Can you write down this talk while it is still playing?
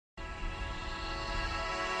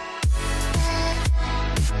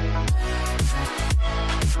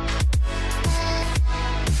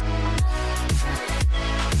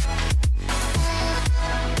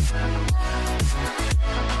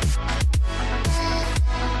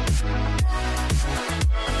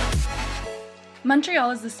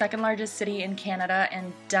Montreal is the second largest city in Canada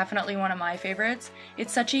and definitely one of my favorites.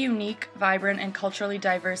 It's such a unique, vibrant, and culturally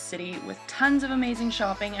diverse city with tons of amazing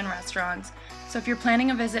shopping and restaurants. So if you're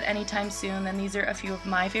planning a visit anytime soon, then these are a few of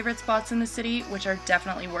my favorite spots in the city, which are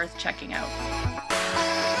definitely worth checking out.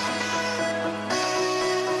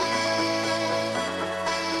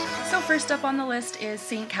 First up on the list is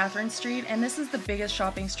St. Catherine Street, and this is the biggest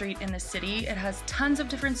shopping street in the city. It has tons of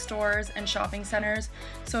different stores and shopping centers,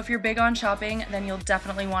 so if you're big on shopping, then you'll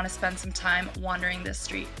definitely want to spend some time wandering this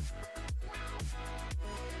street.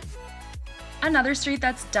 Another street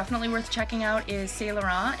that's definitely worth checking out is Saint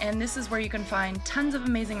Laurent, and this is where you can find tons of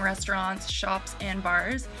amazing restaurants, shops, and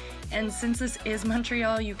bars. And since this is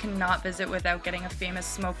Montreal, you cannot visit without getting a famous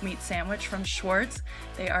smoked meat sandwich from Shwartz.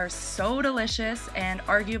 They are so delicious and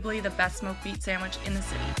arguably the best smoked meat sandwich in the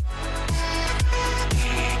city.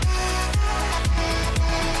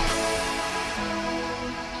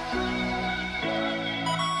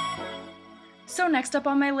 So next up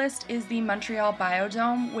on my list is the Montreal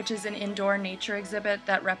Biodome, which is an indoor nature exhibit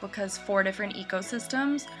that replicas 4 different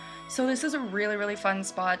ecosystems. So this is a really fun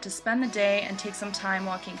spot to spend the day and take some time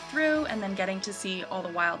walking through and then getting to see all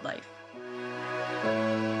the wildlife.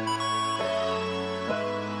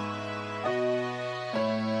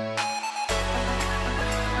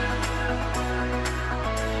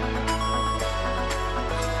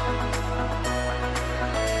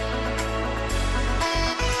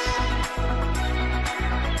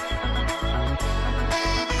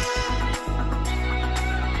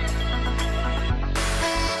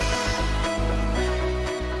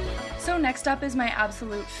 Next up is my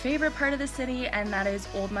absolute favorite part of the city, and that is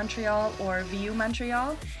Old Montreal, or Vieux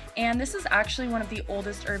Montreal. And this is actually one of the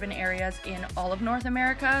oldest urban areas in all of North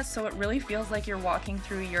America, so it really feels like you're walking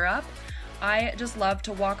through Europe. I just love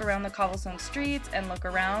to walk around the cobblestone streets and look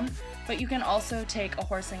around, but you can also take a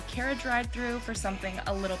horse and carriage ride through for something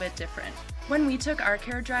a little bit different. When we took our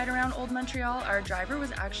carriage ride around Old Montreal, our driver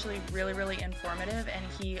was actually really informative, and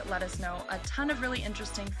he let us know a ton of really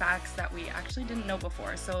interesting facts that we actually didn't know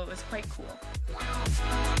before, so it was quite cool.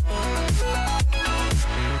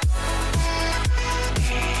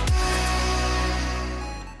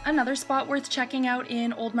 Another spot worth checking out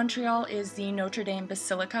in Old Montreal is the Notre Dame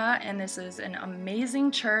Basilica, and this is an amazing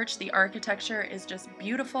church. The architecture is just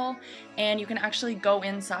beautiful, and you can actually go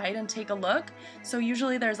inside and take a look. So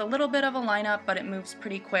usually there's a little bit of a lineup, but it moves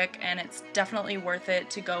pretty quick, and it's definitely worth it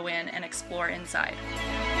to go in and explore inside.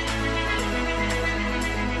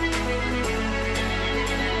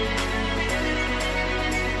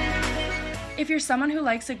 If you're someone who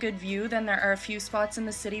likes a good view, then there are a few spots in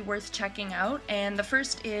the city worth checking out, and the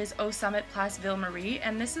first is Sommet Place Ville-Marie,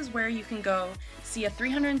 and this is where you can go see a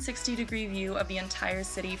 360-degree view of the entire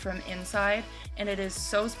city from inside, and it is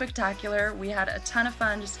so spectacular. We had a ton of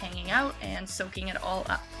fun just hanging out and soaking it all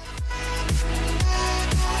up.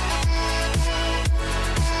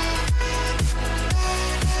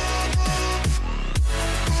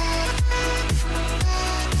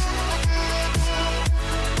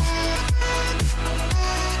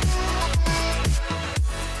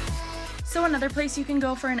 So another place you can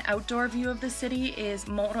go for an outdoor view of the city is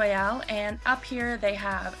Montreal, and up here they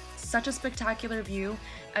have such a spectacular view,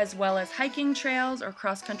 as well as hiking trails or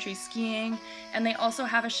cross-country skiing, and they also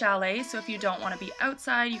have a chalet, so if you don't want to be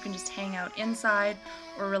outside, you can just hang out inside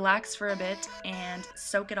or relax for a bit and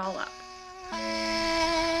soak it all up.